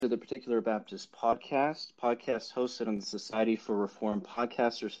To the Particular Baptist podcast hosted on the Society for Reformed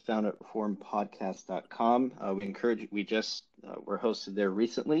Podcasters, found at reformedpodcast.com. We're hosted there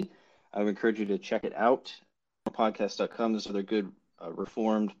recently. I would encourage you to check it out. Podcast.com. There's other good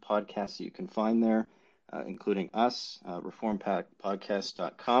Reformed podcasts that you can find there, including us,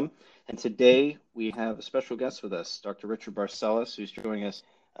 reformedpodcast.com. And today we have a special guest with us, Dr. Richard Barcellos, who's joining us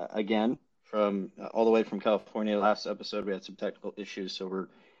again from all the way from California. Last episode we had some technical issues, so we're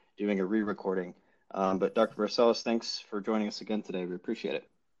doing a re-recording. But Dr. Barcellos, thanks for joining us again today. We appreciate it.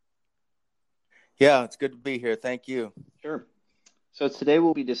 Yeah, it's good to be here. Thank you. Sure. So today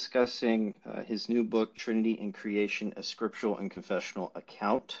we'll be discussing his new book, Trinity and Creation, a Scriptural and Confessional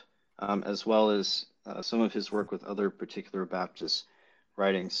Account, as well as some of his work with other Particular Baptist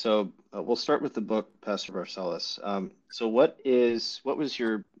writings. So we'll start with the book, Pastor Barcellos. So what was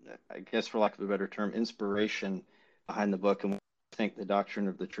your, I guess for lack of a better term, inspiration behind the book, and think the doctrine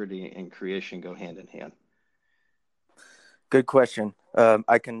of the Trinity and creation go hand in hand? Good question.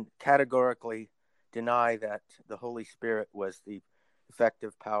 I can categorically deny that the Holy Spirit was the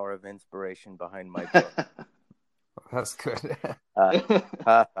effective power of inspiration behind my book. That's good.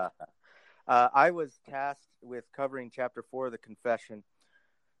 I was tasked with covering Chapter 4 of the Confession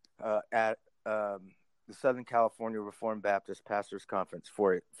at the Southern California Reformed Baptist Pastors Conference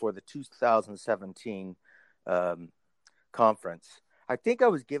for the 2017 conference. I think I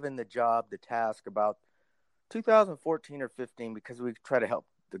was given the task about 2014 or 15 because we try to help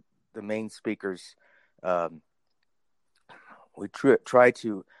the main speakers. We try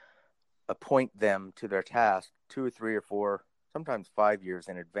to appoint them to their task 2 or 3 or 4, sometimes 5 years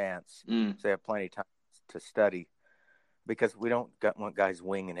in advance, so they have plenty of time to study, because we don't want guys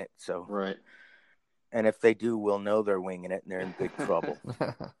winging it. So right. And if they do, we'll know they're winging it and they're in big trouble.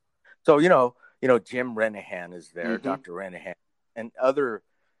 So, Jim Renahan is there, Mm-hmm. Dr. Renahan, and other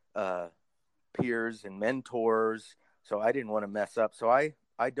peers and mentors. So I didn't want to mess up. So I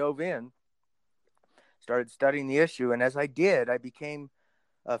dove in, started studying the issue. And as I did, I became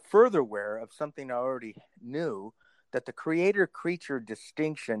further aware of something I already knew, that the creator-creature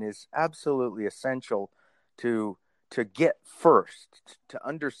distinction is absolutely essential to get first, to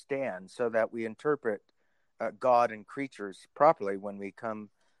understand, so that we interpret God and creatures properly when we come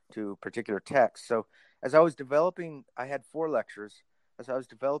to particular texts. So as I was developing, I had 4 lectures. As I was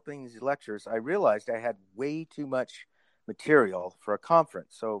developing these lectures, I realized I had way too much material for a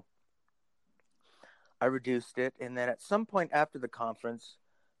conference. So I reduced it. And then at some point after the conference,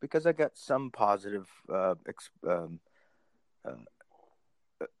 because I got some positive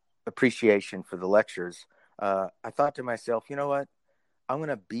appreciation for the lectures, I thought to myself, you know what? I'm going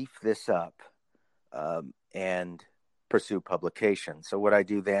to beef this up and pursue publication. So what I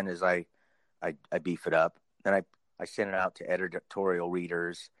do then is I beef it up, and I send it out to editorial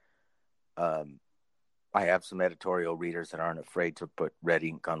readers. I have some editorial readers that aren't afraid to put red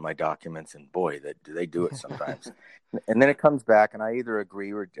ink on my documents, and boy, they do it sometimes. And then it comes back, and I either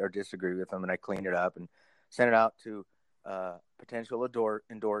agree or disagree with them, and I clean it up and send it out to potential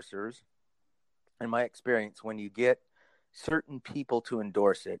endorsers. In my experience, when you get certain people to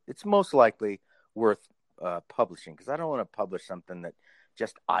endorse it, it's most likely worth publishing, because I don't want to publish something that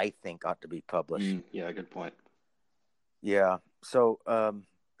just I think ought to be published. Yeah, good point. Yeah. So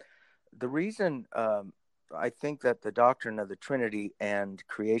the reason I think that the doctrine of the Trinity and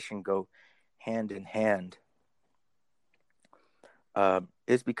creation go hand in hand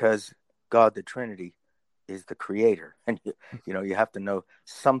is because God, the Trinity, is the creator. And, you have to know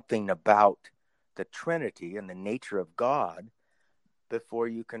something about the Trinity and the nature of God before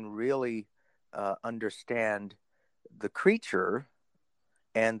you can really understand the creature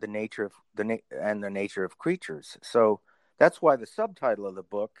and the nature of the nature of creatures. So that's why the subtitle of the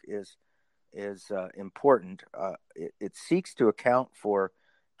book is important. It seeks to account for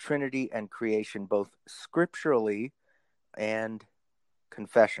Trinity and creation, both scripturally and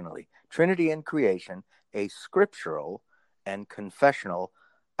confessionally. Trinity and creation, a scriptural and confessional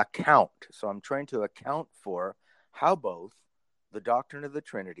account. So I'm trying to account for how both the doctrine of the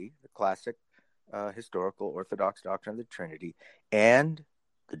Trinity, the classic historical Orthodox doctrine of the Trinity, and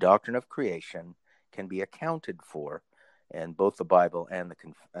the doctrine of creation can be accounted for, and both the Bible and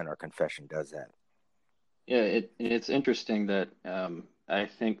our confession does that. Yeah, it's interesting that I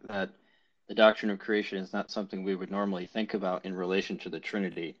think that the doctrine of creation is not something we would normally think about in relation to the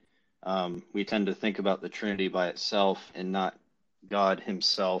Trinity. We tend to think about the Trinity by itself and not God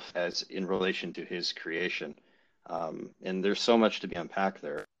himself as in relation to his creation. And there's so much to be unpacked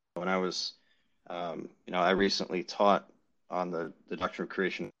there. When I was, I recently taught on the doctrine of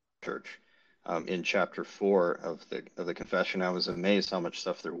creation in the church. in chapter 4 of the confession. I was amazed how much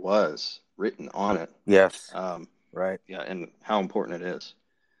stuff there was written on it. Yes, Um, right. yeah, and how important it is.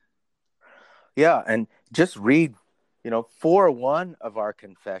 Yeah, and just read, 4:1 of our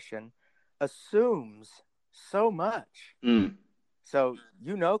confession assumes so much. Mm. So,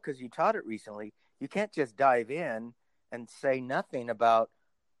 because you taught it recently, you can't just dive in and say nothing about,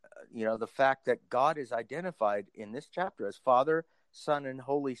 the fact that God is identified in this chapter as Father, Son, and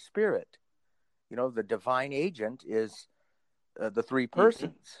Holy Spirit. The divine agent is the three Mm-hmm.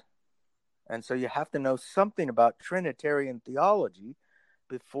 persons. And so you have to know something about Trinitarian theology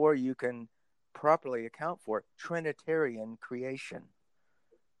before you can properly account for Trinitarian creation.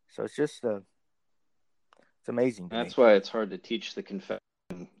 So it's amazing to me. That's why it's hard to teach the confession.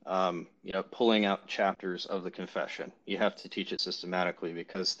 Pulling out chapters of the confession. You have to teach it systematically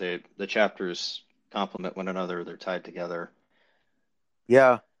because the chapters complement one another. They're tied together.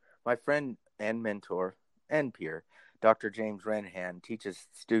 Yeah, my friend and mentor and peer, Dr. James Renhan, teaches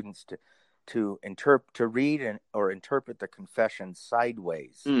students to read or interpret the confession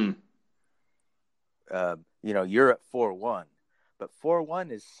sideways. Mm. You're at 4:1, but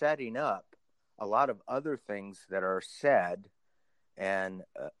 4:1 is setting up a lot of other things that are said and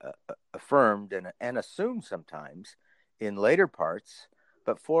affirmed and assumed sometimes in later parts.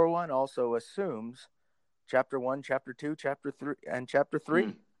 But 4:1 also assumes chapter 1, chapter 2, chapter 3, and chapter 3.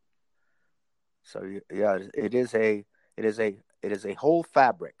 Mm. So yeah, it is a whole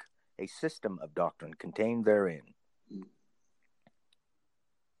fabric, a system of doctrine contained therein.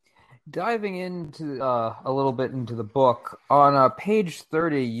 Diving into a little bit into the book, on page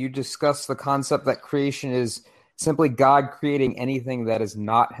 30, you discuss the concept that creation is simply God creating anything that is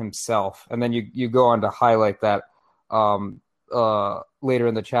not himself. And then you go on to highlight that later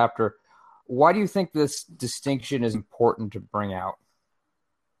in the chapter. Why do you think this distinction is important to bring out?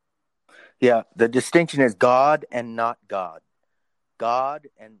 Yeah, the distinction is God and not God. God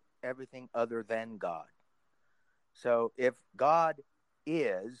and everything other than God. So if God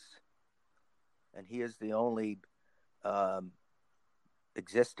is, and he is the only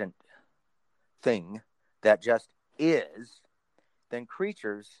existent thing that just is, then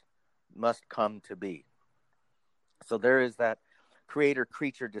creatures must come to be. So there is that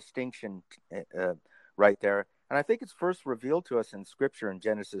creator-creature distinction right there. And I think it's first revealed to us in Scripture in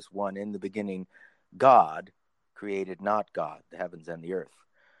Genesis 1, in the beginning, God created not God, the heavens and the earth.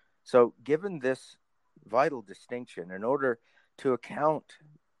 So given this vital distinction, in order to account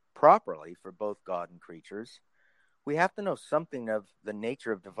properly for both God and creatures, we have to know something of the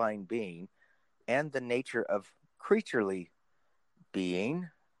nature of divine being and the nature of creaturely being,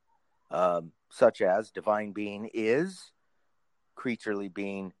 such as divine being is, creaturely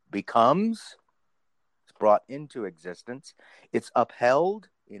being becomes, it's brought into existence, it's upheld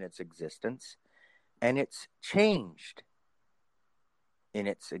in its existence, and it's changed in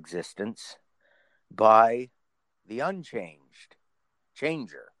its existence by the unchanged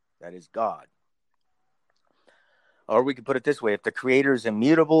changer, that is God. Or we could put it this way: if the Creator is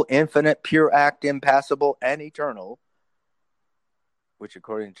immutable, infinite, pure act, impassible, and eternal, which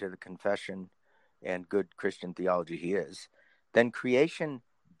according to the confession and good Christian theology he is, then creation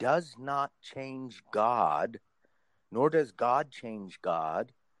does not change God, nor does God change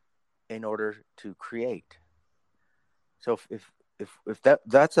God in order to create. So if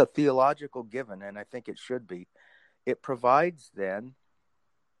that's a theological given, and I think it should be, it provides then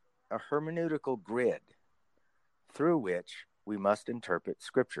a hermeneutical grid through which we must interpret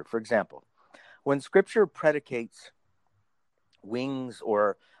Scripture. For example, when Scripture predicates wings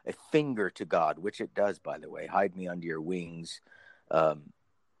or a finger to God, which it does, by the way, hide me under your wings, and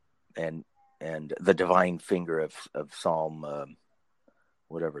the divine finger of Psalm,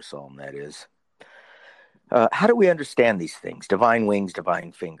 whatever Psalm that is. How do we understand these things? Divine wings,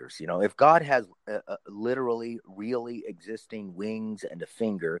 divine fingers. If God has literally, really existing wings and a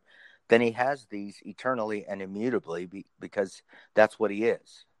finger, then he has these eternally and immutably because that's what he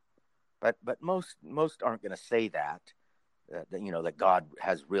is. But most aren't going to say that. That God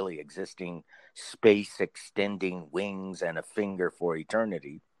has really existing space extending wings and a finger for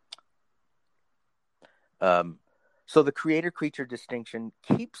eternity. So the creator-creature distinction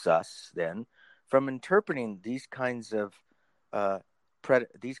keeps us then from interpreting these kinds of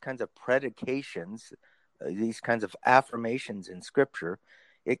predications, these kinds of affirmations in Scripture.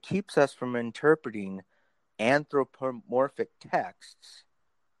 It keeps us from interpreting anthropomorphic texts,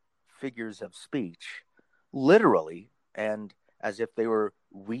 figures of speech, literally and as if they were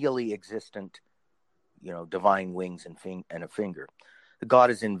really existent, divine wings and a finger. God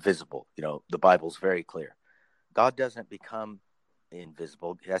is invisible. The Bible's very clear. God doesn't become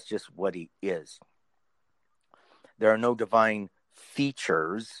invisible. That's just what he is. There are no divine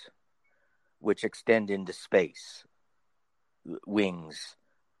features which extend into space, wings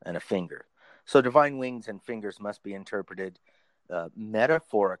and a finger. So divine wings and fingers must be interpreted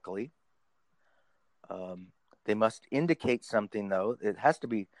metaphorically. They must indicate something, though. It has to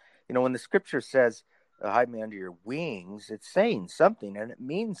be, when the scripture says, hide me under your wings, it's saying something and it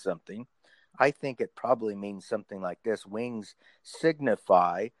means something. I think it probably means something like this. Wings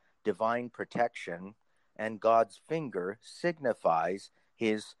signify divine protection, and God's finger signifies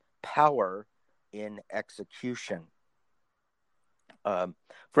his power in execution.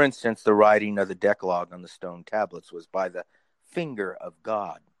 For instance, the writing of the Decalogue on the stone tablets was by the finger of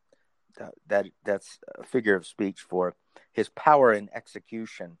God. That's a figure of speech for his power in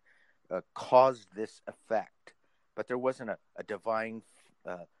execution caused this effect. But there wasn't a divine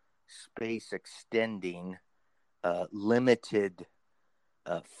space extending, limited,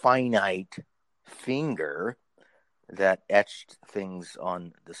 finite finger that etched things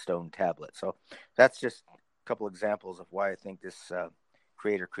on the stone tablet. So that's just a couple examples of why I think this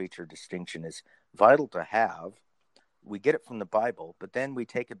creator-creature distinction is vital to have. We get it from the Bible, but then we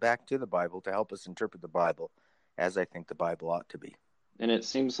take it back to the Bible to help us interpret the Bible as I think the Bible ought to be. And it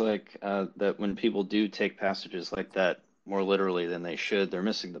seems like that when people do take passages like that more literally than they should, they're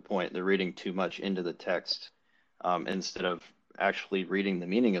missing the point. They're reading too much into the text instead of actually reading the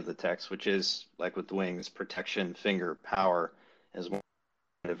meaning of the text, which is, like with the wings, protection, finger, power, is more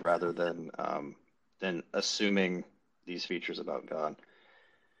rather than assuming these features about God.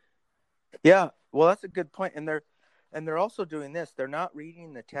 Yeah, well, that's a good point. And they're also doing this. They're not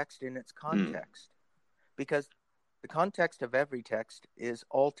reading the text in its context, because the context of every text is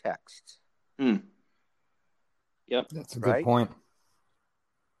all texts. Yep, that's a good point.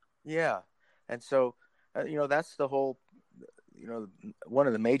 Yeah, and so that's the whole. One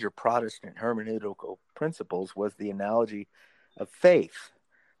of the major Protestant hermeneutical principles was the analogy of faith.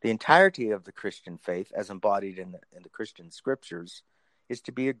 The entirety of the Christian faith, as embodied in the Christian scriptures, is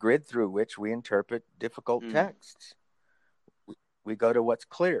to be a grid through which we interpret difficult texts. We go to what's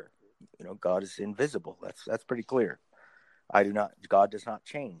clear. God is invisible. That's pretty clear. God does not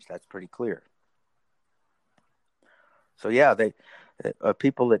change. That's pretty clear. So yeah, they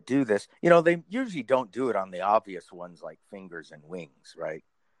people that do this, they usually don't do it on the obvious ones like fingers and wings, right?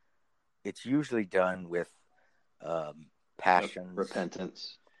 It's usually done with passions,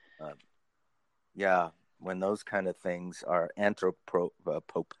 repentance. When those kind of things are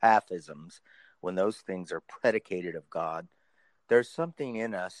anthropopathisms, when those things are predicated of God, there's something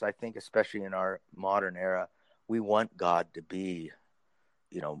in us, I think, especially in our modern era, we want God to be,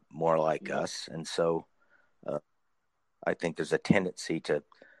 more like us. And so I think there's a tendency to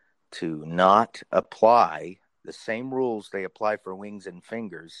not apply the same rules they apply for wings and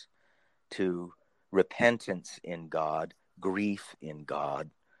fingers to repentance in God, grief in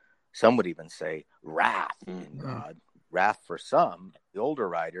God. Some would even say wrath in God. Wrath for some, the older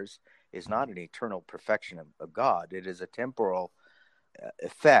writers, is not an eternal perfection of God. It is a temporal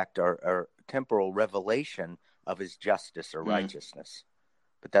effect or temporal revelation of his justice or righteousness.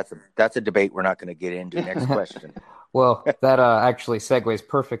 But that's a debate we're not going to get into. Next question. Well, that actually segues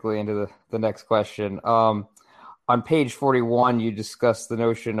perfectly into the next question. On page 41, you discuss the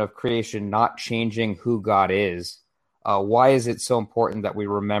notion of creation not changing who God is. Why is it so important that we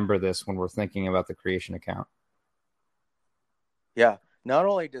remember this when we're thinking about the creation account? Yeah, not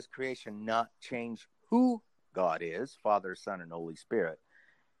only does creation not change who God is, Father, Son, and Holy Spirit,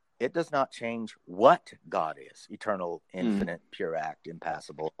 it does not change what God is, eternal, infinite, pure act,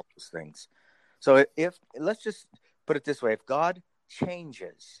 impassible, all those things. So let's just put it this way, if God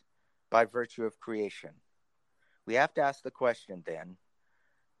changes by virtue of creation, we have to ask the question then,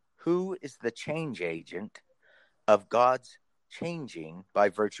 who is the change agent of God's changing by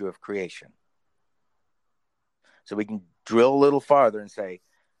virtue of creation? So we can drill a little farther and say,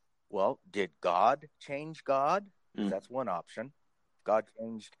 well, did God change God? That's one option.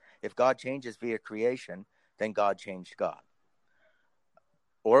 If God changes via creation, then God changed God.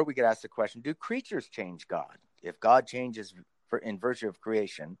 Or we could ask the question, do creatures change God? If God changes in virtue of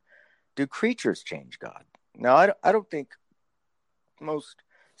creation, do creatures change God? Now, I don't think most,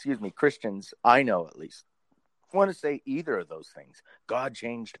 Christians, I know at least, want to say either of those things. God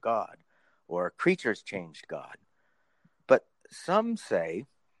changed God, or creatures changed God. But some say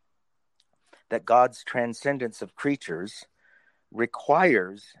that God's transcendence of creatures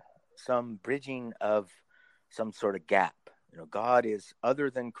requires some bridging of some sort of gap. God is other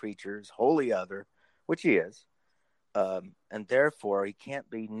than creatures, wholly other, which he is, and therefore he can't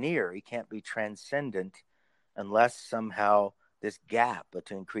be near, he can't be transcendent unless somehow this gap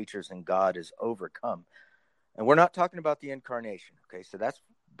between creatures and God is overcome. And we're not talking about the incarnation, okay? So that's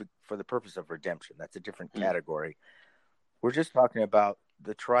for the purpose of redemption. That's a different category. We're just talking about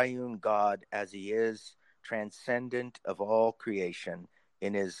the triune God as he is, transcendent of all creation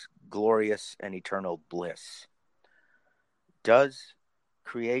in his glorious and eternal bliss. Does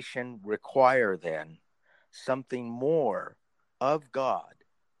creation require then something more of God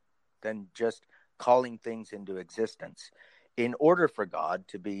than just calling things into existence in order for God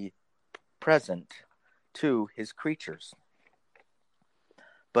to be present to his creatures?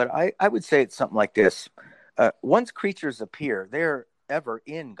 But I would say it's something like this. Once creatures appear, they're ever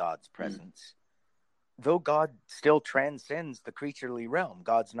in God's presence. Though God still transcends the creaturely realm,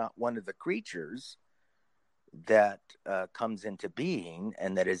 God's not one of the creatures that comes into being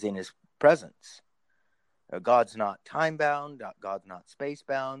and that is in his presence. God's not time-bound. God's not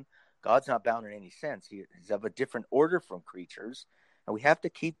space-bound. God's not bound in any sense. He's of a different order from creatures. And we have to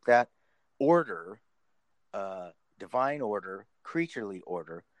keep that order, divine order, creaturely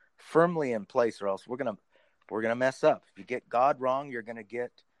order, firmly in place, or else we're gonna mess up. If you get God wrong, you're gonna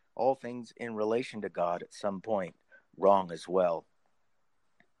get all things in relation to God at some point wrong as well.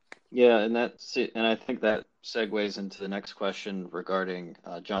 Yeah, and that's it. And I think that segues into the next question regarding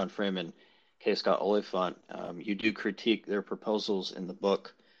John Frame and K. Scott Oliphant. You do critique their proposals in the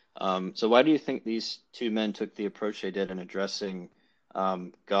book. So why do you think these two men took the approach they did in addressing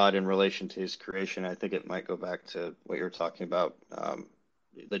God in relation to his creation? I think it might go back to what you're talking about,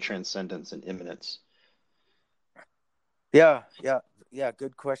 the transcendence and immanence. Yeah.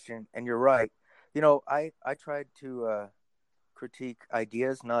 Good question. And you're right. I tried to critique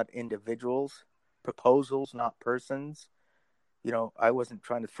ideas, not individuals, proposals, not persons. I wasn't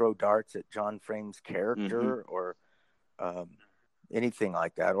trying to throw darts at John Frame's character or anything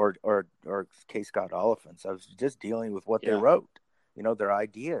like that, or K. Scott Oliphant's. I was just dealing with what they wrote, their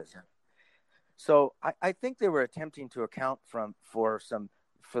ideas. So I think they were attempting to account for some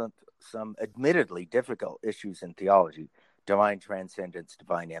admittedly difficult issues in theology: divine transcendence,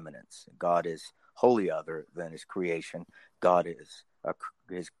 divine immanence. God is wholly other than his creation. God's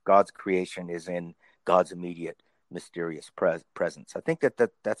creation is in God's immediate mysterious presence. I think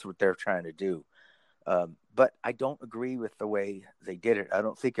that's what they're trying to do. But I don't agree with the way they did it. I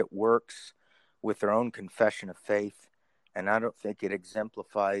don't think it works with their own confession of faith, and I don't think it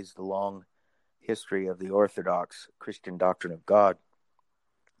exemplifies the long history of the Orthodox Christian doctrine of God.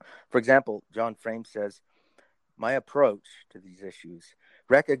 For example, John Frame says, my approach to these issues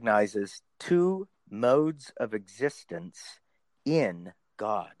recognizes two modes of existence in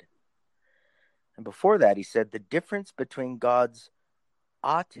God. And before that, he said the difference between God's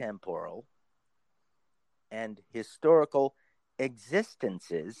atemporal and historical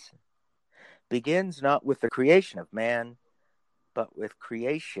existences begins not with the creation of man, but with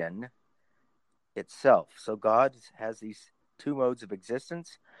creation itself. So God has these two modes of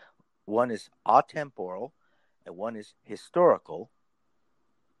existence. One is atemporal and one is historical.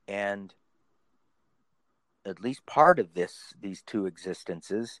 And at least part of these two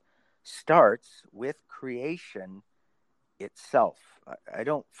existences starts with creation itself. I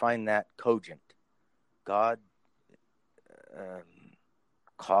don't find that cogent. God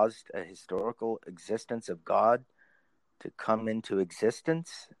caused a historical existence of God to come into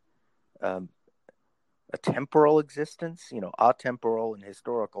existence, a temporal existence, atemporal and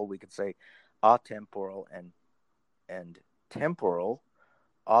historical. We could say atemporal and temporal.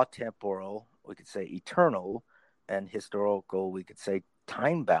 Atemporal, we could say eternal, and historical, we could say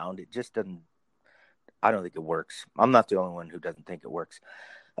time bound. It just doesn't. I don't think it works. I'm not the only one who doesn't think it works.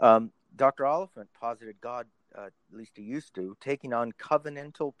 Dr. Oliphant posited God, at least he used to, taking on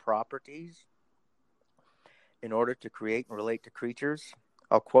covenantal properties in order to create and relate to creatures.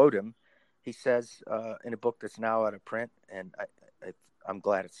 I'll quote him. He says in a book that's now out of print, and I'm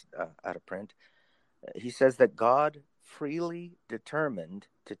glad it's out of print, he says that God freely determined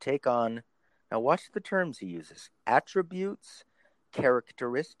to take on, now watch the terms he uses, attributes,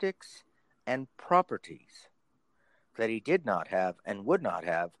 characteristics, and properties that he did not have and would not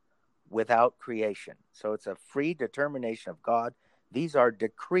have without creation. So it's a free determination of God. These are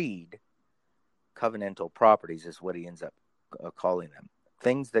decreed covenantal properties is what he ends up calling them,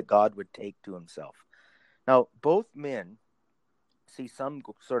 things that God would take to himself. Now, both men see some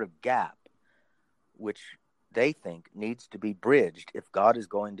sort of gap which they think needs to be bridged if God is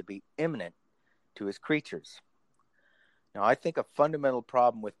going to be immanent to his creatures. Now, I think a fundamental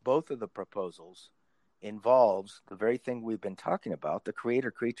problem with both of the proposals involves the very thing we've been talking about, the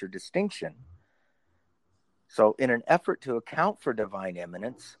creator-creature distinction. So in an effort to account for divine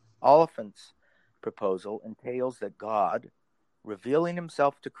immanence, Oliphant's proposal entails that God revealing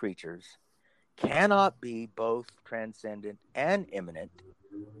himself to creatures, cannot be both transcendent and immanent,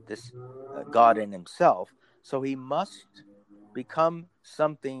 this God in himself. So he must become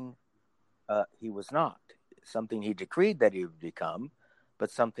something he was not, something he decreed that he would become,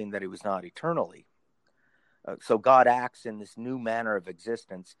 but something that he was not eternally. So God acts in this new manner of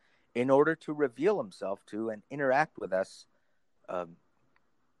existence in order to reveal himself to and interact with us,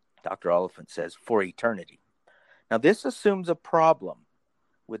 Dr. Oliphant says, for eternity. Now, this assumes a problem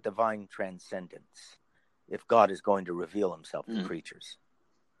with divine transcendence if God is going to reveal himself to creatures.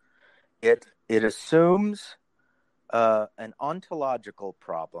 It assumes an ontological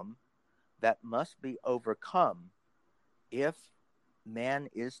problem that must be overcome if man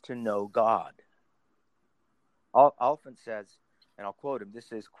is to know God. Oliphant says, and I'll quote him,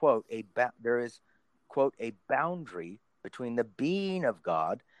 this is, quote, there is, quote, a boundary between the being of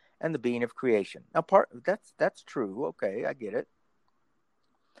God and the being of creation. Now, that's true. Okay, I get it.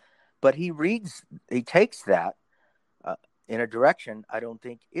 But he takes that in a direction I don't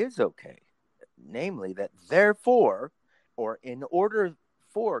think is okay. Namely, that therefore, or in order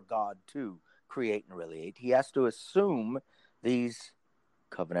for God to create and relate, he has to assume these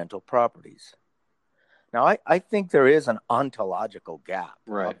covenantal properties. Now, I think there is an ontological gap,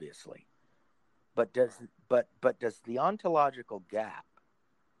 right, obviously. But does the ontological gap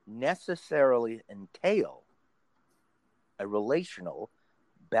necessarily entail a relational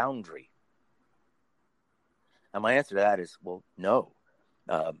boundary? And my answer to that is, well, no.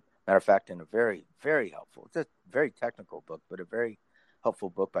 Matter of fact, in a very, very helpful, it's a very technical book, but a very helpful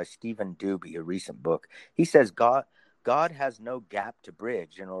book by Stephen Doobie, a recent book. He says God has no gap to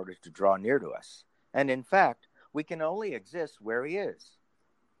bridge in order to draw near to us. And in fact, we can only exist where he is.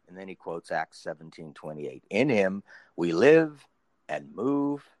 And then he quotes Acts 17:28. In him we live and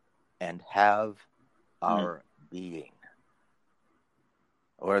move and have our being.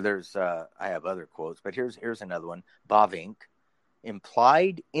 Or there's, I have other quotes, but here's another one. Bavinck,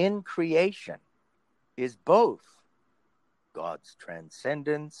 implied in creation is both God's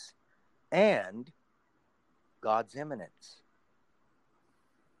transcendence and God's immanence.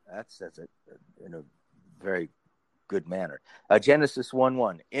 That says it in a very good manner. Genesis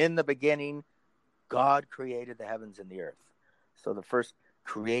 1:1. In the beginning, God created the heavens and the earth. So the first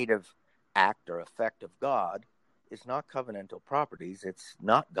creative act or effect of God is not covenantal properties. It's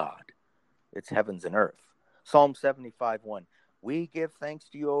not God. It's heavens and earth. Psalm 75:1. We give thanks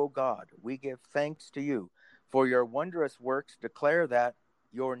to you, O God. We give thanks to you. For your wondrous works declare that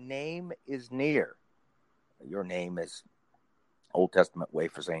your name is near. Your name is Old Testament way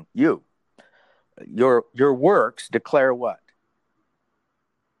for saying you. Your works declare what?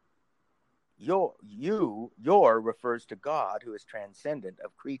 Your refers to God, who is transcendent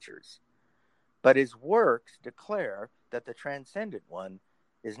of creatures. But his works declare that the transcendent one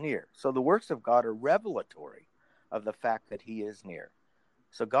is near. So the works of God are revelatory of the fact that he is near.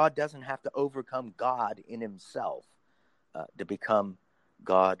 So God doesn't have to overcome God in himself to become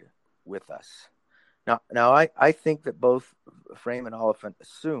God with us. Now I think that both Frame and Oliphant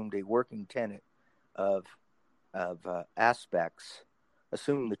assumed a working tenet of aspects,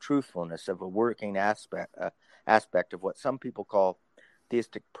 assume the truthfulness of a working aspect of what some people call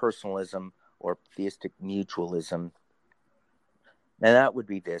theistic personalism or theistic mutualism. And that would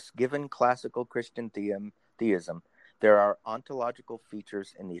be this: given classical Christian theism, there are ontological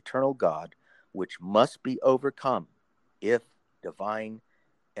features in the eternal God which must be overcome if divine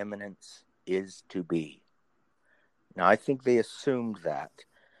immanence is to be. Now, I think they assumed that,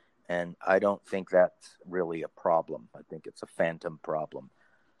 and I don't think that's really a problem. I think it's a phantom problem.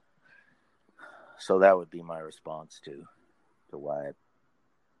 So that would be my response to why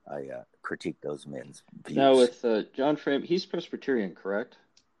I critique those men's views. Now, with John Frame, he's Presbyterian, correct?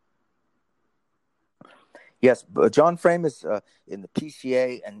 Yes, but John Frame is in the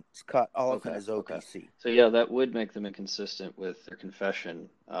PCA, and Scott Oliphant is OPC. Okay. So yeah, that would make them inconsistent with their confession,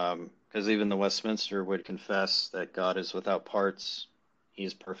 because even the Westminster would confess that God is without parts, he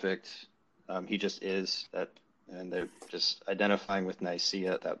is perfect, he just is that, and they're just identifying with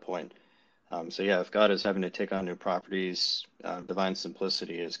Nicaea at that point. So yeah, if God is having to take on new properties, divine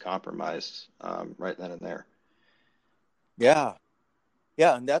simplicity is compromised right then and there. Yeah,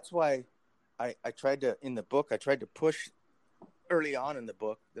 and that's why I tried to, in the book, I tried to push early on in the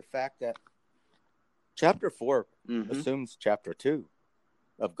book the fact that chapter 4 assumes chapter 2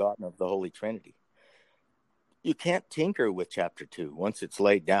 of God and of the Holy Trinity. You can't tinker with chapter 2 once it's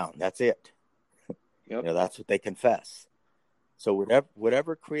laid down. That's it. Yep. That's what they confess. So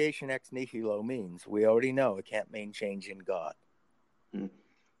whatever creation ex nihilo means, we already know it can't mean change in God.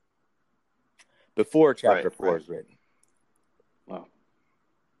 Before chapter 4 is written.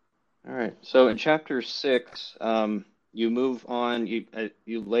 All right. So in chapter 6, you move on. You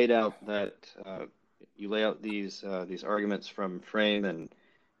laid out that you lay out these arguments from Frame and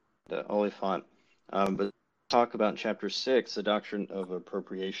the Oliphant, but talk about in chapter 6 the doctrine of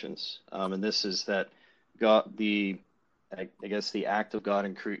appropriations, and this is that God, I guess the act of God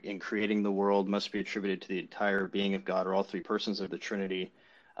in creating the world must be attributed to the entire being of God, or all three persons of the Trinity,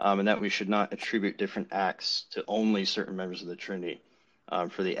 and that we should not attribute different acts to only certain members of the Trinity,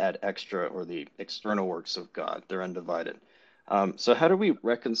 for the ad extra or the external works of God. They're undivided. So how do we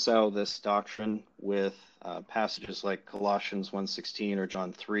reconcile this doctrine with passages like Colossians 1:16 or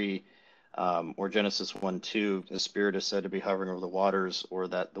John 3, or Genesis 1:2, the Spirit is said to be hovering over the waters, or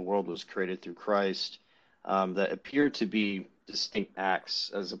that the world was created through Christ, that appear to be distinct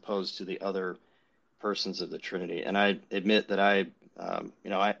acts as opposed to the other persons of the Trinity? And I admit that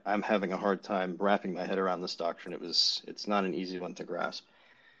I'm having a hard time wrapping my head around this doctrine. It's not an easy one to grasp.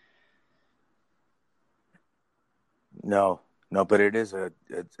 No, but it's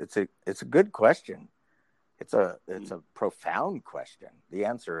a good question. It's a profound question. The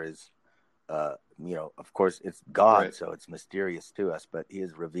answer is, of course, it's God, Right. so it's mysterious to us, but He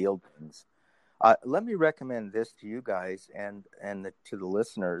has revealed things. Let me recommend this to you guys and to the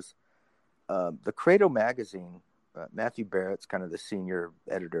listeners. The Credo magazine, Matthew Barrett's kind of the senior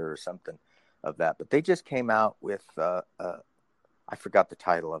editor or something of that, but they just came out with, I forgot the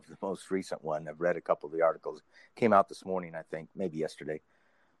title of the most recent one. I've read a couple of the articles. Came out this morning, I think, maybe yesterday.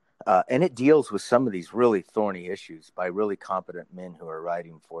 And it deals with some of these really thorny issues by really competent men who are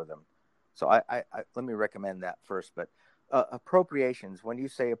writing for them. So I let me recommend that first. But appropriations, when you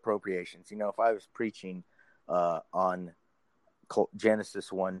say appropriations, if I was preaching on Genesis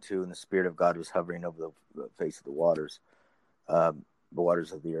 1:2, and the Spirit of God was hovering over the face of the waters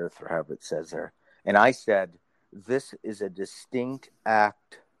of the earth, or however it says there. And I said, this is a distinct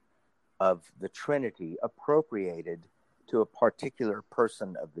act of the Trinity appropriated to a particular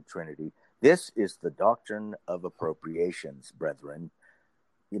person of the Trinity. This is the doctrine of appropriations, brethren.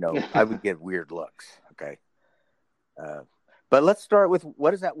 I would get weird looks, okay? But let's start with,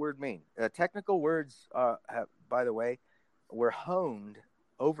 what does that word mean? Technical words, by the way, were honed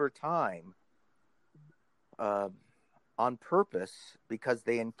over time on purpose because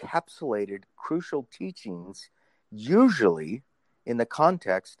they encapsulated crucial teachings, usually in the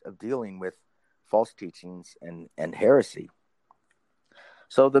context of dealing with false teachings and heresy.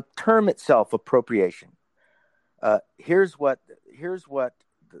 So the term itself, appropriation, here's what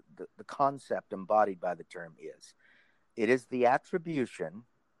the concept embodied by the term is. It is the attribution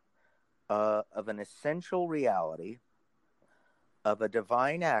of an essential reality, of a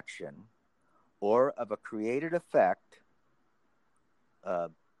divine action, or of a created effect.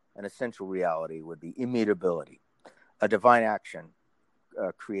 An essential reality would be immutability. A divine action,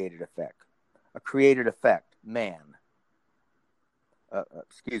 created effect. A created effect, man.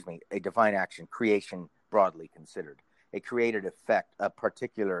 A divine action, creation broadly considered. A created effect, a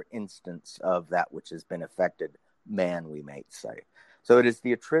particular instance of that which has been affected, man, we might say. So it is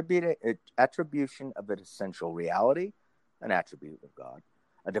the attribution of an essential reality, an attribute of God,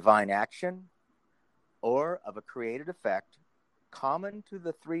 a divine action, or of a created effect common to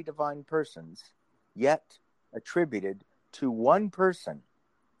the three divine persons, yet attributed to one person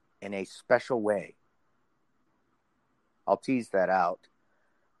in a special way. I'll tease that out.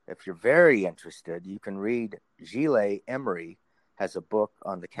 If you're very interested, you can read Gilles Emery has a book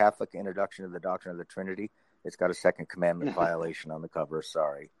on the Catholic Introduction to the Doctrine of the Trinity. It's got a second commandment violation on the cover.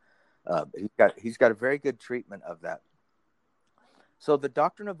 Sorry. He's got a very good treatment of that. So the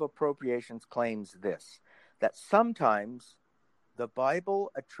doctrine of appropriations claims this, that sometimes the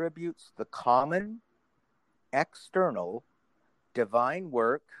Bible attributes the common, external, divine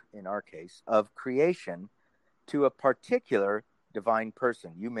work, in our case, of creation to a particular divine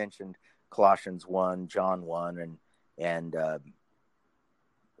person. You mentioned Colossians 1, John 1, and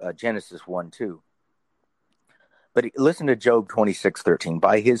Genesis 1:2. But listen to Job 26:13.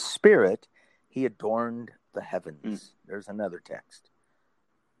 By his Spirit, he adorned the heavens. There's another text.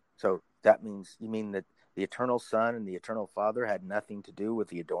 So that means, you mean that the eternal Son and the eternal Father had nothing to do with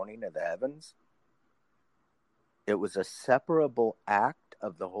the adorning of the heavens? It was a separable act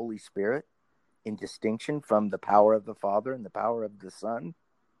of the Holy Spirit in distinction from the power of the Father and the power of the Son?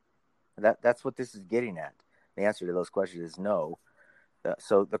 That's what this is getting at. The answer to those questions is no.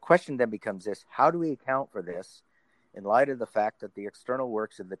 So the question then becomes this: how do we account for this in light of the fact that the external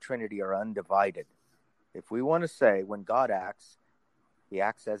works of the Trinity are undivided? If we want to say when God acts, he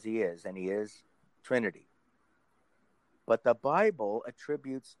acts as he is, and he is Trinity. But the Bible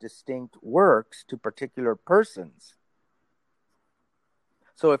attributes distinct works to particular persons.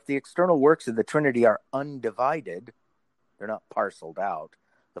 So if the external works of the Trinity are undivided, they're not parceled out.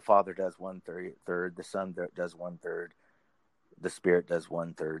 The Father does 1/3, the Son does 1/3, the Spirit does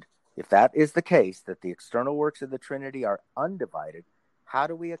 1/3. If that is the case, that the external works of the Trinity are undivided, how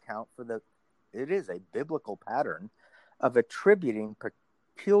do we account for it is a biblical pattern of attributing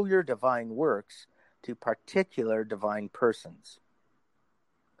peculiar divine works to particular divine persons.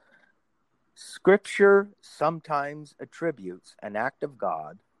 Scripture sometimes attributes an act of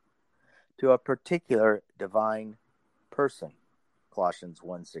God to a particular divine person. Colossians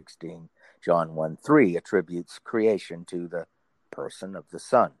 1:16, John 1:3 attributes creation to the person of the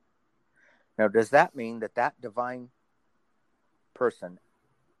Son. Now, does that mean that divine person,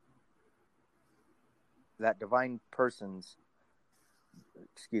 does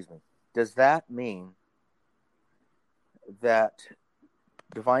that mean that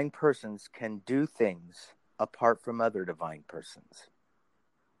divine persons can do things apart from other divine persons?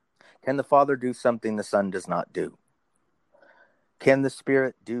 Can the Father do something the Son does not do? Can the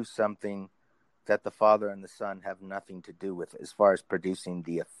Spirit do something that the Father and the Son have nothing to do with as far as producing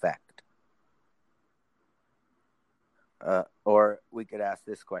the effect? Or we could ask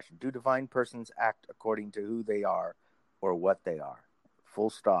this question: do divine persons act according to who they are or what they are? Full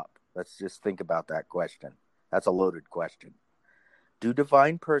stop. Let's just think about that question. That's a loaded question. Do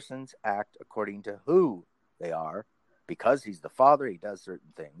divine persons act according to who they are? Because he's the Father, he does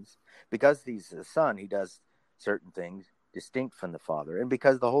certain things. Because he's the Son, he does certain things distinct from the Father. And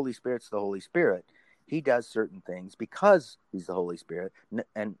because the Holy Spirit's the Holy Spirit, he does certain things because he's the Holy Spirit,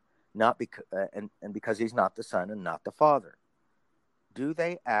 and not because he's not the Son and not the Father. Do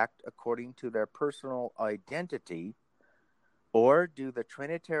they act according to their personal identity, or do the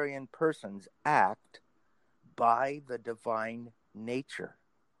Trinitarian persons act by the divine nature?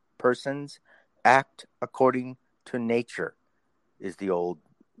 Persons act according to nature is the old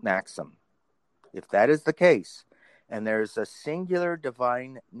maxim. If that is the case, and there's a singular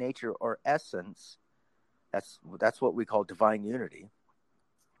divine nature or essence, that's what we call divine unity.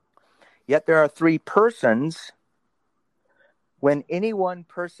 Yet there are three persons. When any one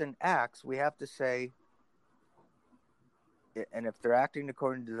person acts, we have to say, and if they're acting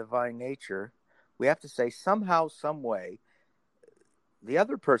according to divine nature, we have to say somehow, some way, the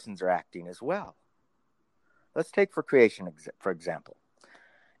other persons are acting as well. Let's take for creation, for example.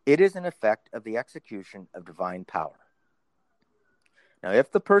 It is an effect of the execution of divine power. Now,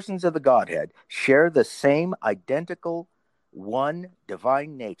 if the persons of the Godhead share the same identical one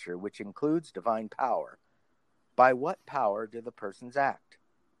divine nature, which includes divine power, by what power do the persons act?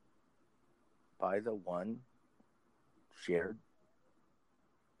 By the one shared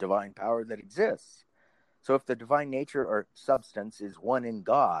divine power that exists. So if the divine nature or substance is one in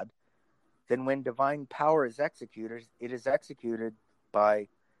God, then when divine power is executed, it is executed by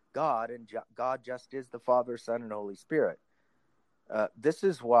God, and God just is the Father, Son, and Holy Spirit. This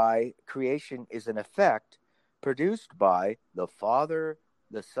is why creation is an effect produced by the Father,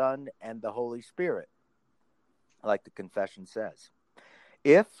 the Son, and the Holy Spirit, like the confession says.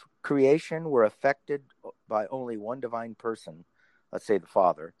 If creation were affected by only one divine person, let's say the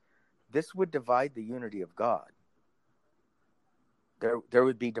Father, this would divide the unity of God. There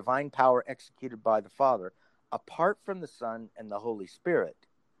would be divine power executed by the Father apart from the Son and the Holy Spirit,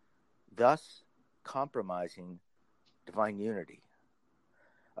 thus compromising divine unity.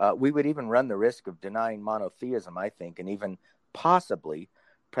 We would even run the risk of denying monotheism, I think, and even possibly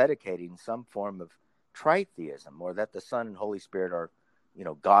predicating some form of tritheism, or that the Son and Holy Spirit are,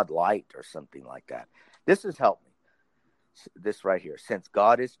 God light or something like that. This has helped me. This right here. Since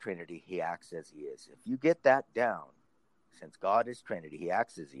God is Trinity, he acts as he is. If you get that down, since God is Trinity, he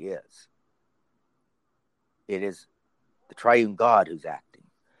acts as he is. It is the triune God who's acting.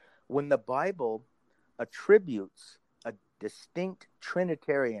 When the Bible attributes a distinct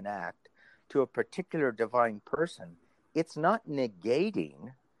Trinitarian act to a particular divine person, it's not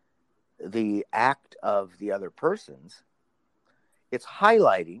negating the act of the other persons. It's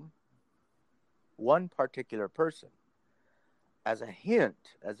highlighting one particular person as a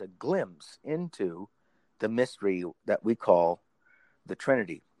hint, as a glimpse into the mystery that we call the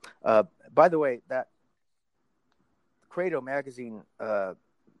Trinity. By the way, that Credo magazine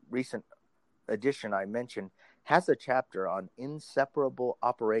recent edition I mentioned has a chapter on inseparable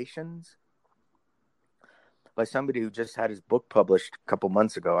operations by somebody who just had his book published a couple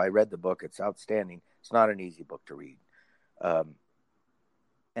months ago. I read the book. It's outstanding. It's not an easy book to read.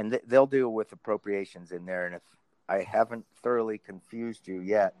 And they'll deal with appropriations in there. And if I haven't thoroughly confused you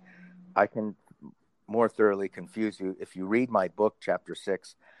yet, I can more thoroughly confuse you. If you read my book, chapter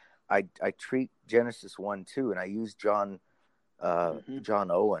 6, I treat Genesis 1:2, and I use John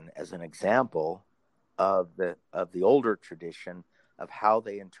John Owen as an example of the older tradition of how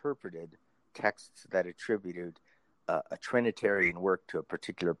they interpreted texts that attributed a Trinitarian work to a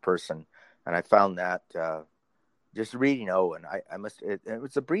particular person. And I found that just reading Owen, it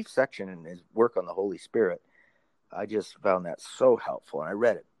was a brief section in his work on the Holy Spirit. I just found that so helpful. And I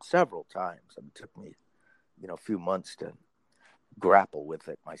read it several times. It took me, a few months to grapple with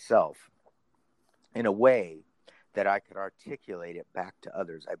it myself in a way that I could articulate it back to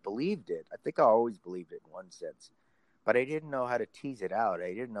others. I believed it. I think I always believed it in one sense, but I didn't know how to tease it out.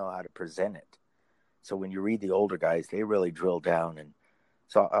 I didn't know how to present it. So when you read the older guys, they really drill down. And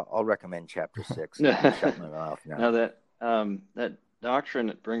so I'll recommend chapter 6. Shut my mouth now. Now that doctrine,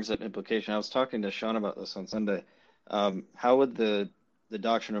 it brings up implication. I was talking to Sean about this on Sunday. How would the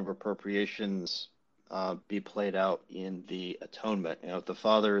doctrine of appropriations be played out in the atonement? If the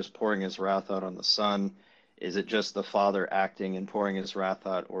Father is pouring his wrath out on the Son, is it just the Father acting and pouring his wrath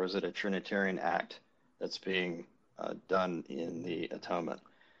out, or is it a Trinitarian act that's being done in the atonement?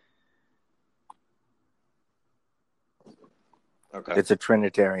 Okay. It's a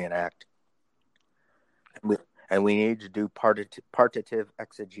Trinitarian act. And we need to do partitive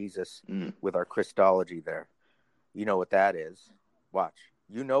exegesis with our Christology there. You know what that is. Watch.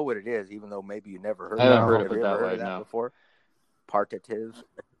 You know what it is, even though maybe you never heard I haven't heard Have it you that ever heard way, of that no. before? Partitive.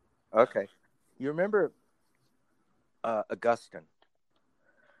 Okay. You remember Augustine?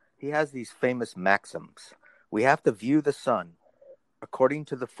 He has these famous maxims. We have to view the Son according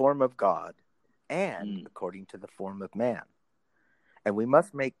to the form of God and according to the form of man. And we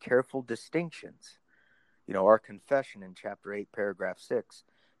must make careful distinctions. Our confession in chapter 8, paragraph 6,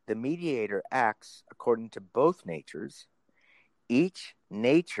 the mediator acts according to both natures, each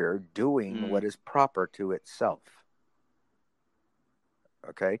nature doing what is proper to itself.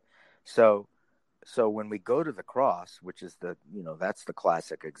 Okay? So when we go to the cross, which is that's the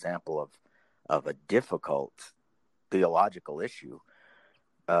classic example of a difficult theological issue,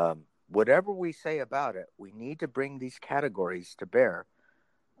 whatever we say about it, we need to bring these categories to bear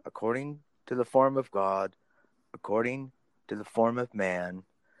according to the form of God, according to the form of man.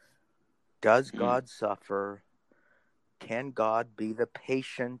 Does God suffer? Can God be the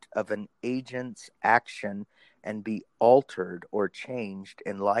patient of an agent's action and be altered or changed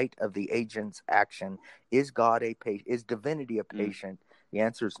in light of the agent's action? Is God is divinity a patient? The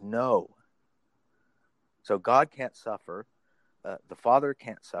answer is no. So God can't suffer. The Father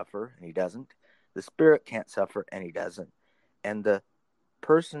can't suffer, and he doesn't. The Spirit can't suffer, and he doesn't. And the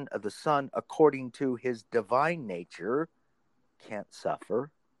person of the Son, according to his divine nature, can't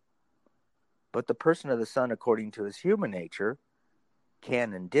suffer. But the person of the Son, according to his human nature,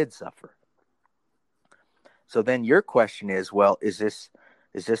 can and did suffer. So then your question is, well, is this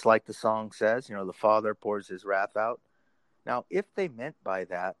like the song says, the Father pours his wrath out? Now, if they meant by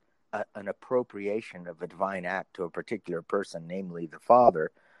that an appropriation of a divine act to a particular person, namely the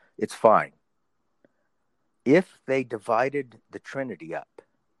Father, it's fine. If they divided the Trinity up,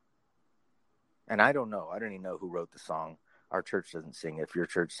 and I don't even know who wrote the song. Our church doesn't sing it. If your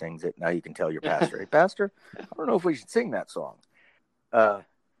church sings it, now you can tell your pastor, hey, Pastor, I don't know if we should sing that song.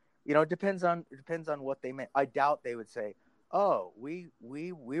 It depends on what they meant. I doubt they would say, oh, we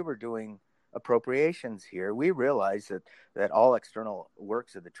were doing appropriations here. We realized that all external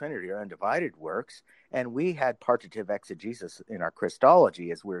works of the Trinity are undivided works, and we had partitive exegesis in our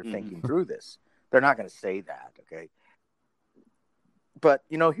Christology as we were thinking through this. They're not going to say that, okay? But,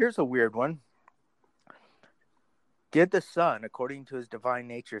 here's a weird one. Did the Son, according to his divine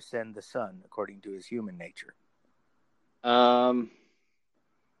nature, send the Son according to his human nature? I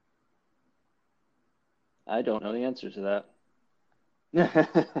don't know the answer to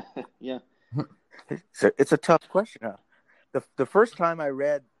that. Yeah. So it's a tough question, huh? The first time I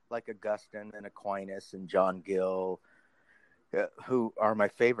read like Augustine and Aquinas and John Gill, who are my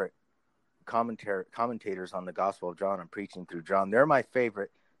favorite commentators on the Gospel of John and preaching through John, they're my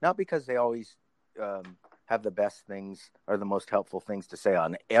favorite, not because they always have the best things or the most helpful things to say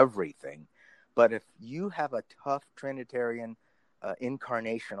on everything, but if you have a tough Trinitarian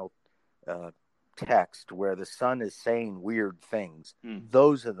incarnational text where the Son is saying weird things,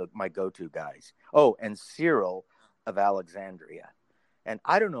 those are my go-to guys. Oh, and Cyril of Alexandria. And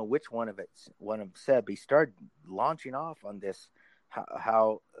I don't know which one of them said, but he started launching off on this,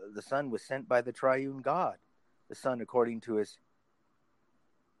 how the Son was sent by the triune God, the Son according to his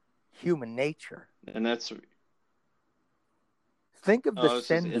human nature. And that's think of the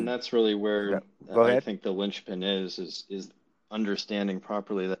sending. And that's really where I think the linchpin is understanding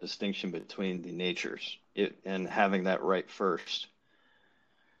properly that distinction between the natures and having that right first.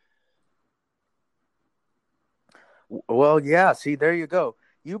 Well, yeah, see, there you go.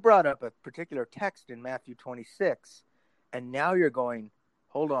 You brought up a particular text in Matthew 26, and now you're going,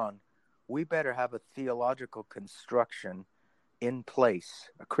 hold on, we better have a theological construction in place,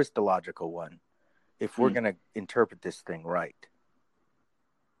 a Christological one, if we're Hmm. going to interpret this thing right.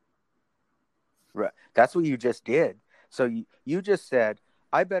 Right. That's what you just did. So you just said,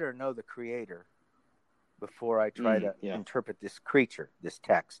 I better know the Creator before I try to Yeah. interpret this creature, this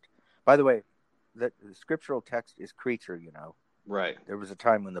text. By the way, the scriptural text is creature, you know. Right. There was a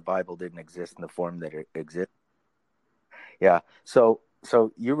time when the Bible didn't exist in the form that it exists. Yeah. So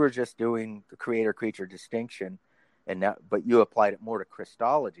you were just doing the creator creature distinction, and now, but you applied it more to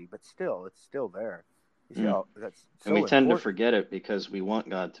Christology. But still, it's still there. You see, Hmm. oh, that's And we so tend to important. forget it because we want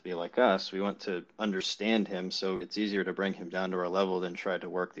God to be like us. We want to understand him, so it's easier to bring him down to our level than try to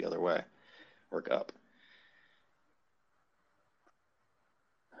work the other way, work up.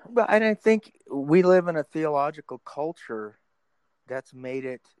 But and I think we live in a theological culture that's made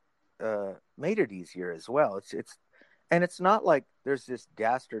it easier as well. And it's not like there's this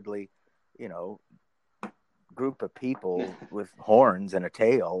dastardly, you know, group of people with horns and a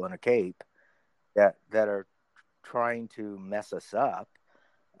tail and a cape that are trying to mess us up.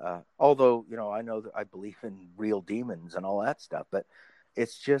 Although, you know, I know that I believe in real demons and all that stuff, but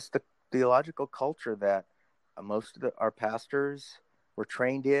it's just the theological culture that most of our pastors were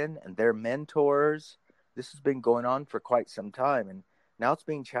trained in, and their mentors. This has been going on for quite some time, and now it's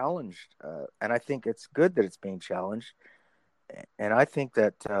being challenged. And I think it's good that it's being challenged. And I think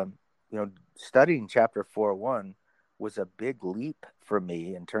that, you know, studying chapter 4:1 was a big leap for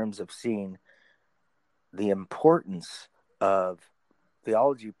me in terms of seeing the importance of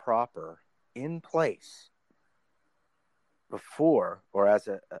theology proper in place before, or as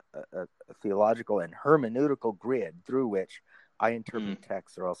a theological and hermeneutical grid through which I Hmm. interpret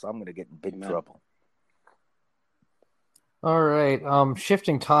text, or else I'm going to get in big Amen. trouble. All right.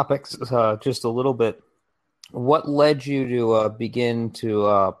 Shifting topics just a little bit. What led you to begin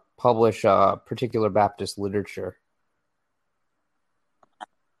to publish particular Baptist literature?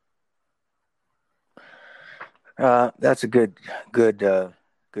 That's a good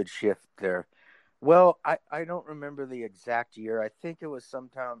shift there. Well, I don't remember the exact year. I think it was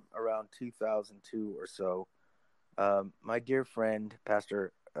sometime around 2002 or so. My dear friend,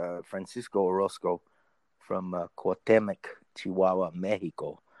 Pastor Francisco Orozco from Cuauhtemoc, Chihuahua,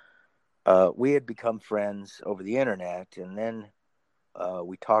 Mexico, we had become friends over the internet, and then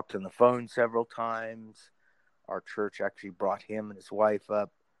we talked on the phone several times. Our church actually brought him and his wife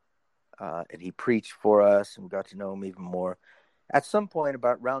up, and he preached for us, and we got to know him even more. At some point,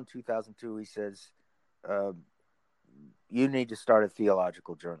 about around 2002, he says, uh, you need to start a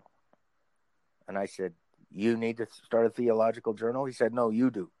theological journal. And I said, you need to start a theological journal? He said, no,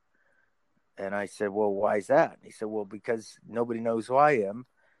 you do. And I said, well, why is that? And he said, well, because nobody knows who I am,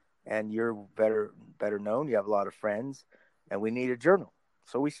 and you're better known. You have a lot of friends, and we need a journal.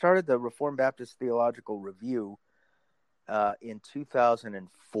 So we started the Reformed Baptist Theological Review in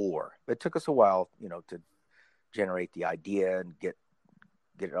 2004. It took us a while, you know, to generate the idea and get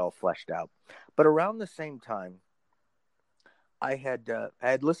it all fleshed out. But around the same time, I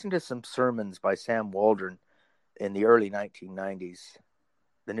had listened to some sermons by Sam Waldron in the early 1990s,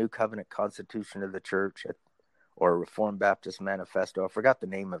 the New Covenant Constitution of the Church, or Reformed Baptist Manifesto. I forgot the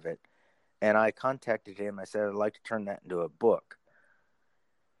name of it. And I contacted him. I said, I'd like to turn that into a book.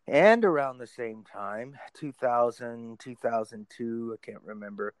 And around the same time, 2000, 2002, I can't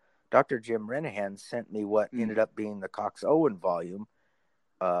remember, Dr. Jim Renahan sent me what ended up being the Cox Owen volume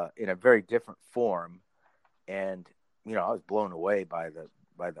in a very different form. And, you know, I was blown away by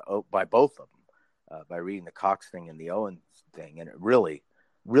both of them, by reading the Cox thing and the Owen thing. And it really,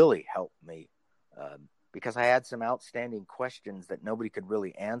 really helped me because I had some outstanding questions that nobody could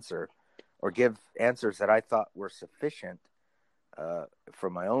really answer, or give answers that I thought were sufficient for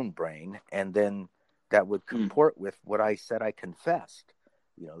my own brain, and then that would comport with what I said I confessed,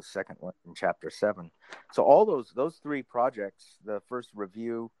 you know, the second one in chapter 7. So all those three projects, the first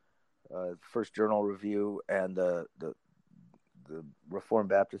review, first journal review, and the Reformed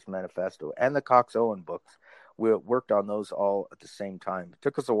Baptist Manifesto, and the Cox Owen books, we worked on those all at the same time. It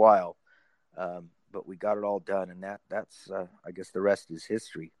took us a while, but we got it all done, and that's I guess the rest is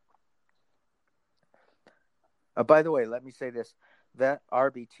history. By the way, let me say this: that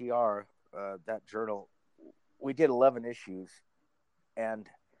RBTR, that journal, we did 11 issues, and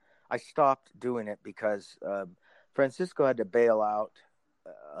I stopped doing it because Francisco had to bail out.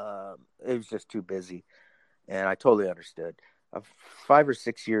 It was just too busy, and I totally understood. 5 or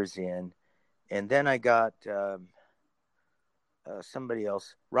 6 years in, and then I got somebody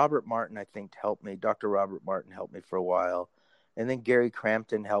else, Robert Martin, I think, helped me. Dr. Robert Martin helped me for a while. And then Gary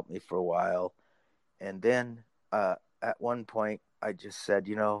Crampton helped me for a while. And then at one point, I just said,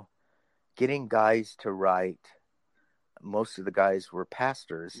 getting guys to write, most of the guys were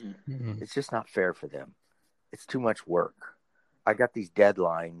pastors. Mm-hmm. It's just not fair for them. It's too much work. I got these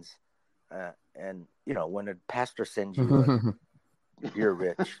deadlines. And, when a pastor sends you a Dear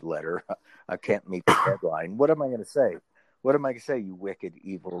Rich letter, I can't meet the deadline. What am I going to say? What am I going to say, you wicked,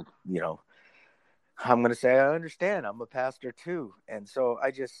 evil, I'm going to say, I understand. I'm a pastor too. And so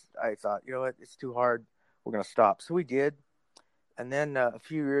I thought, you know what? It's too hard. We're going to stop. So we did. And then a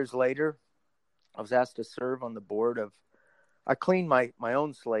few years later, I was asked to serve on the board of, I cleaned my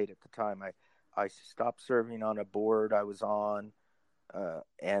own slate at the time. I stopped serving on a board I was on,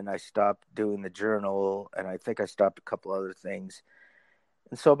 and I stopped doing the journal, and I think I stopped a couple other things.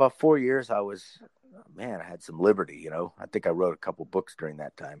 And so about 4 years, I had some liberty, I think I wrote a couple books during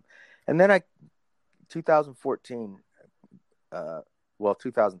that time. And then 2014,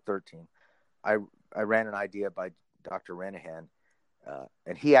 2013, I ran an idea by Dr. Renahan,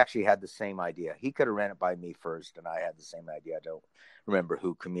 and he actually had the same idea. He could have ran it by me first, and I had the same idea. I don't remember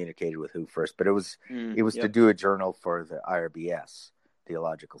who communicated with who first, but it was to do a journal for the IRBS,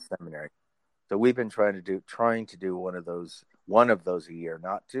 Theological Seminary. So we've been trying to do one of those a year,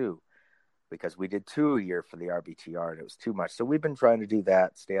 not two, because we did 2 a year for the RBTR, and it was too much. So we've been trying to do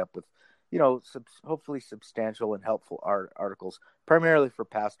that, stay up with, hopefully substantial and helpful articles, primarily for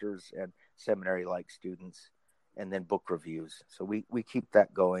pastors and seminary-like students, and then book reviews. So we keep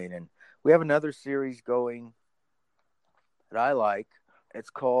that going. And we have another series going that I like. It's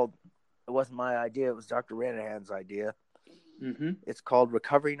called, it wasn't my idea, it was Dr. Ranahan's idea. Mm-hmm. It's called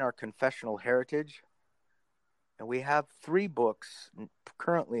Recovering Our Confessional Heritage. And we have 3 books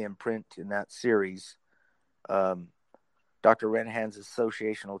currently in print in that series. Dr. Renahan's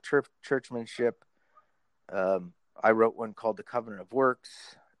Associational Churchmanship. I wrote one called The Covenant of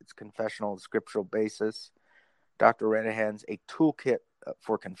Works. It's confessional and scriptural basis. Dr. Renahan's A Toolkit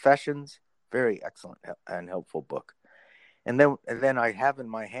for Confessions. Very excellent and helpful book. And then I have in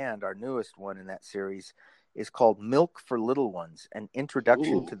my hand our newest one in that series is called Milk for Little Ones, An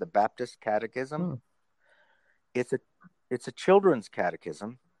Introduction to the Baptist Catechism. It's a children's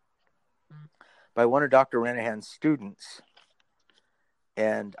catechism by one of Dr. Renahan's students.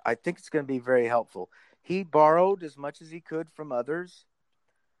 And I think it's going to be very helpful. He borrowed as much as he could from others.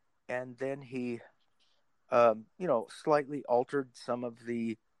 And then he, slightly altered some of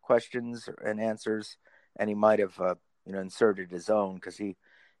the questions and answers. And he might have, inserted his own, because he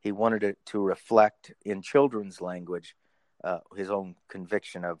wanted it to reflect in children's language his own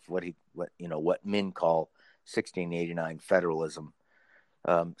conviction of what men call 1689 federalism.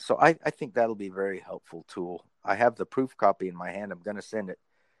 So I think that'll be a very helpful tool. I have the proof copy in my hand. I'm going to send it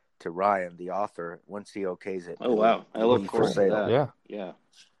to Ryan, the author, once he okays it. Oh, wow. I look forward to that. Yeah. Yeah.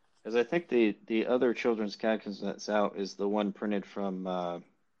 Because I think the other children's catechism that's out is the one printed from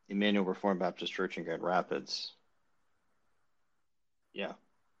Emmanuel Reformed Baptist Church in Grand Rapids. Yeah.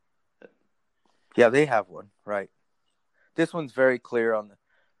 Yeah, they have one, right. This one's very clear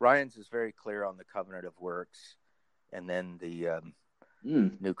Ryan's is very clear on the covenant of works, and then the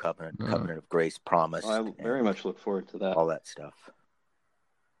new covenant of grace promised. I very much look forward to that. All that stuff.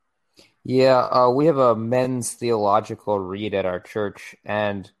 Yeah, we have a men's theological read at our church,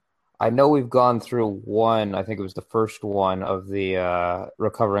 and I know we've gone through one, I think it was the first one of the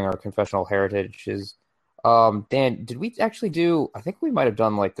Recovering Our Confessional Heritage. Dan, did we actually do, I think we might have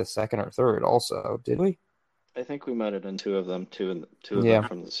done like the second or third also, did we? I think we might have done 2 of them, two of them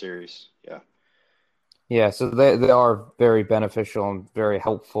from the series. Yeah. Yeah, so they are very beneficial and very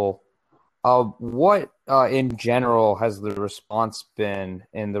helpful. What in general has the response been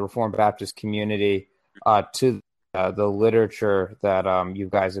in the Reformed Baptist community to the literature that you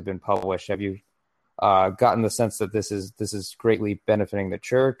guys have been published? Have you gotten the sense that this is greatly benefiting the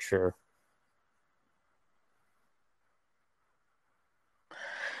church, or?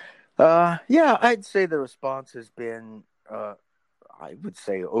 Yeah, I'd say the response has been, I would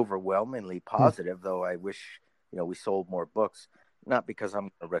say, overwhelmingly positive. Though I wish we sold more books. Not because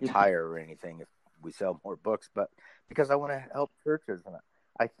I'm going to retire or anything if we sell more books, but because I want to help churches. And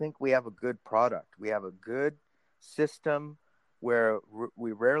I think we have a good product. We have a good system where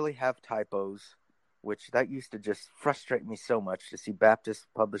we rarely have typos, which that used to just frustrate me so much to see Baptist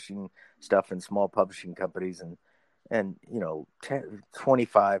publishing stuff in small publishing companies and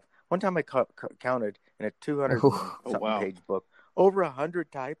 25. One time I counted in a 200 page book over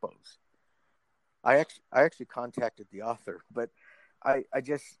 100 typos. I actually contacted the author, but I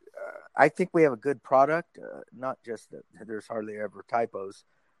just I think we have a good product. Not just that there's hardly ever typos.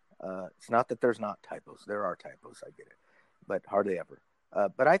 It's not that there's not typos. There are typos. I get it, but hardly ever.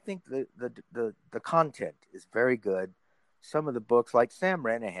 But I think the content is very good. Some of the books, like Sam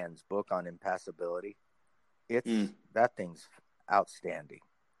Renihan's book on impassibility, that thing's outstanding,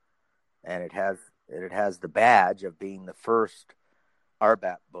 and it has the badge of being the first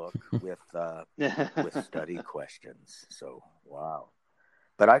RBAP book with study questions. So wow.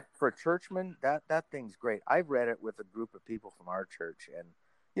 But for churchmen, that thing's great. I've read it with a group of people from our church, and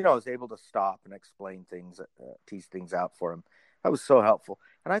I was able to stop and explain things, tease things out for them. That was so helpful.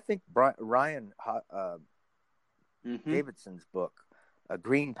 And I think Ryan Davidson's book,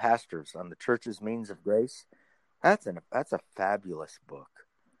 Green Pastures on the Church's Means of Grace, that's a fabulous book.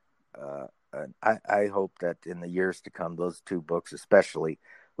 And I hope that in the years to come, those two books especially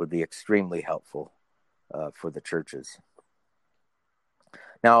would be extremely helpful for the churches.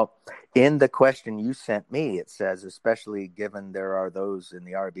 Now, in the question you sent me, it says, especially given there are those in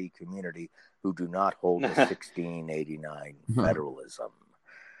the RB community who do not hold the 1689 federalism.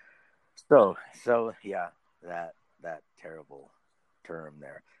 So yeah, that terrible term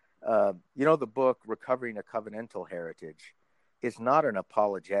there. The book Recovering a Covenantal Heritage is not an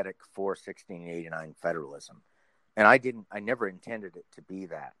apologetic for 1689 federalism, and I never intended it to be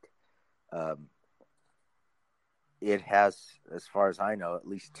that. It has, as far as I know, at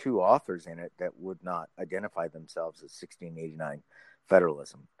least two authors in it that would not identify themselves as 1689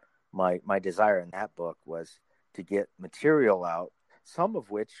 federalism. My desire in that book was to get material out, some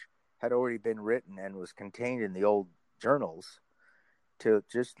of which had already been written and was contained in the old journals, to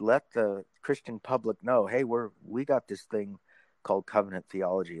just let the Christian public know, hey, we got this thing called covenant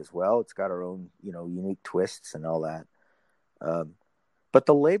theology as well. It's got our own, unique twists and all that. But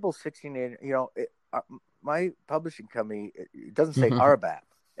the label 1689, my publishing company, it doesn't say RBAP,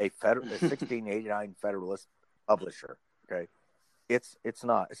 a 1689 Federalist publisher. Okay, it's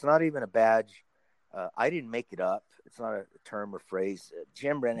not even a badge. I didn't make it up. It's not a term or phrase.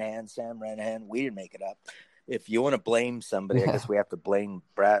 Jim Renihan, Sam Renihan, we didn't make it up. If you want to blame somebody, I guess we have to blame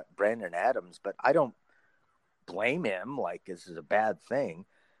Brandon Adams, but I don't blame him like this is a bad thing.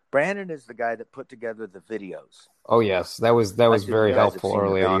 Brandon is the guy that put together the videos. Oh yes, that was very helpful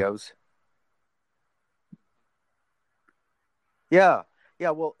early on. Yeah.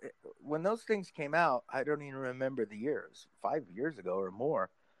 Well, when those things came out, I don't even remember the years, 5 years ago or more.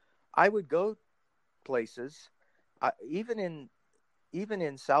 I would go places, even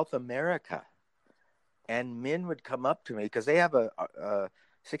in South America, and men would come up to me because they have a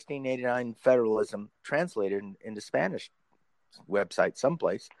 1689 federalism translated into Spanish website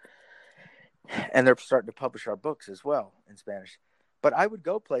someplace, and they're starting to publish our books as well in Spanish. But I would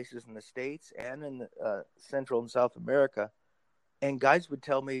go places in the States and in Central and South America, and guys would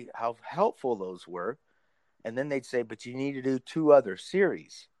tell me how helpful those were. And then they'd say, but you need to do 2 other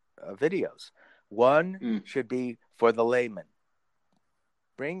series of videos. One should be for the layman.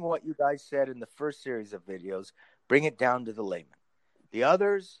 Bring what you guys said in the first series of videos, bring it down to the layman. The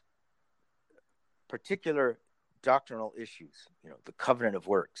others, particular doctrinal issues, the covenant of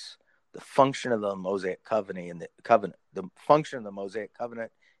works, the function of the Mosaic covenant, the function of the Mosaic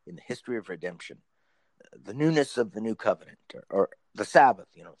covenant in the history of redemption, the newness of the new covenant, or the Sabbath,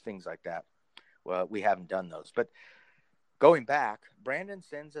 things like that. Well, we haven't done those. But going back, Brandon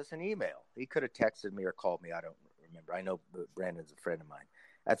sends us an email. He could have texted me or called me. I don't remember. I know Brandon's a friend of mine.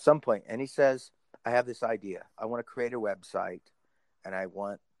 At some point, and he says, I have this idea. I want to create a website, and I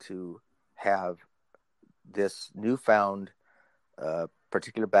want to have this newfound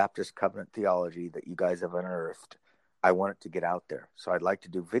particular Baptist covenant theology that you guys have unearthed. I want it to get out there. So I'd like to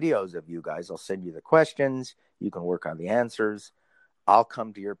do videos of you guys. I'll send you the questions. You can work on the answers. I'll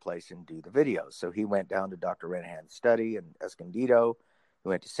come to your place and do the videos. So he went down to Dr. Renihan's study in Escondido. He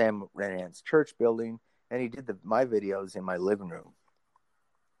went to Sam Renihan's church building, and he did my videos in my living room.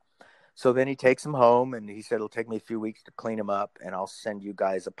 So then he takes them home, and he said, it'll take me a few weeks to clean them up, and I'll send you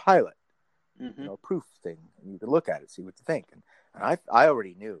guys a pilot, proof thing. And you can look at it, see what you think. And I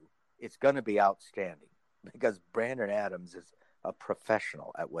already knew it's going to be outstanding, because Brandon Adams is a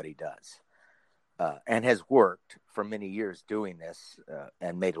professional at what he does, and has worked for many years doing this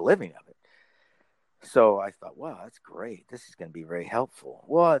and made a living of it. So I thought, wow, that's great. This is going to be very helpful.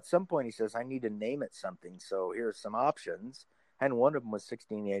 Well, at some point he says, I need to name it something. So here's some options. And one of them was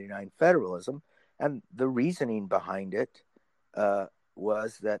 1689 federalism. And the reasoning behind it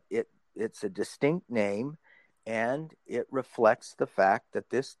was that it's a distinct name, and it reflects the fact that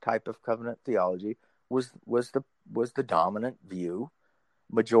this type of covenant theology was the dominant view,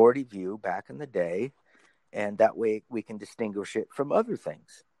 majority view back in the day, and that way we can distinguish it from other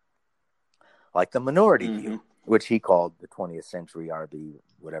things. like the minority Mm-hmm. view, which he called the 20th century RB,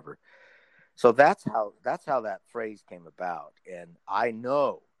 whatever. So that's how that phrase came about. And I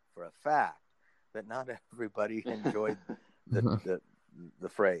know for a fact that not everybody enjoyed the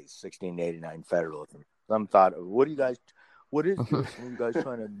phrase 1689 federalism. Some thought, what is this? Are you guys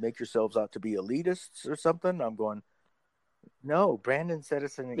trying to make yourselves out to be elitists or something? I'm going, no, Brandon sent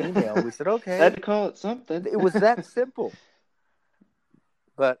us an email. We said, okay. Had to call it something. It was that simple.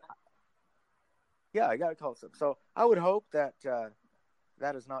 But yeah, I got to call it something. So I would hope that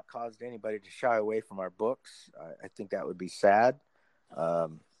that has not caused anybody to shy away from our books. I think that would be sad.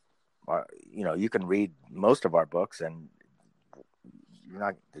 You can read most of our books, and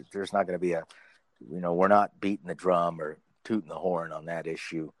there's not going to be we're not beating the drum or tooting the horn on that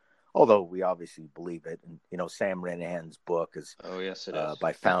issue, although we obviously believe it. And Sam Renahan's book is, oh yes, it is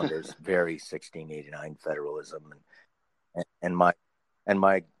by Founders, very 1689 federalism, and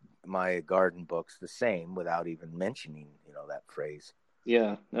my garden book's the same, without even mentioning that phrase.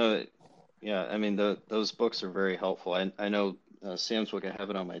 Yeah, no, yeah. I mean, those books are very helpful. I know Sam's book. I have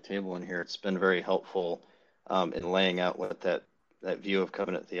it on my table in here. It's been very helpful in laying out what that view of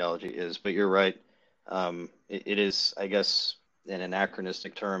covenant theology is. But you're right. It is, I guess, in an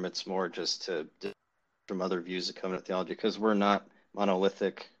anachronistic term, it's more just from other views of covenant theology, because we're not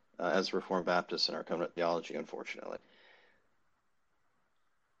monolithic as Reformed Baptists in our covenant theology, unfortunately.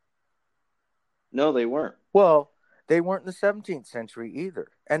 No, they weren't. Well, they weren't in the 17th century either,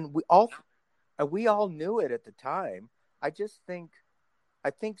 and we all knew it at the time. I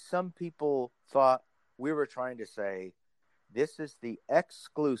think some people thought we were trying to say this is the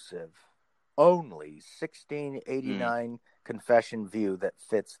exclusive, only 1689 confession view that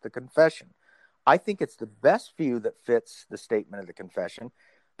fits the confession. I think it's the best view that fits the statement of the confession,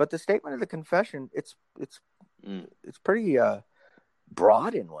 but the statement of the confession, it's pretty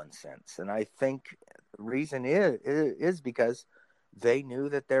broad in one sense, and I think the reason is because they knew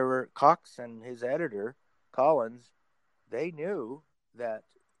that there were Cox and his editor Collins. They knew that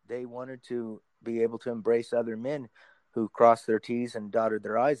they wanted to be able to embrace other men who crossed their T's and dotted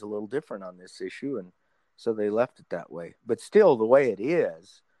their I's a little different on this issue, and so they left it that way. But still, the way it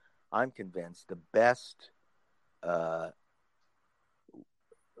is, I'm convinced the best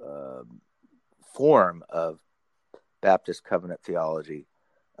form of Baptist covenant theology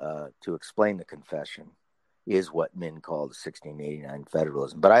to explain the confession is what men call the 1689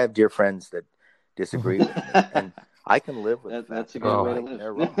 federalism. But I have dear friends that disagree with me, and I can live with that. That's a good way to live.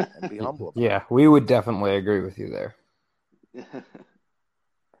 They're wrong, and be humble about it. We would definitely agree with you there.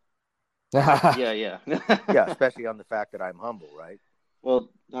 Yeah, especially on the fact that I'm humble, right? Well,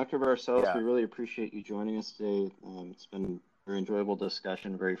 Dr. Barcellos, we really appreciate you joining us today. It's been a very enjoyable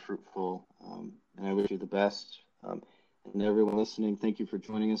discussion, very fruitful, and I wish you the best. And everyone listening, thank you for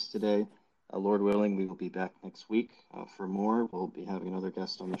joining us today. Lord willing, we will be back next week for more. We'll be having another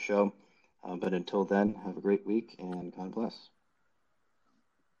guest on the show. But until then, have a great week, and God bless.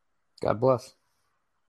 God bless.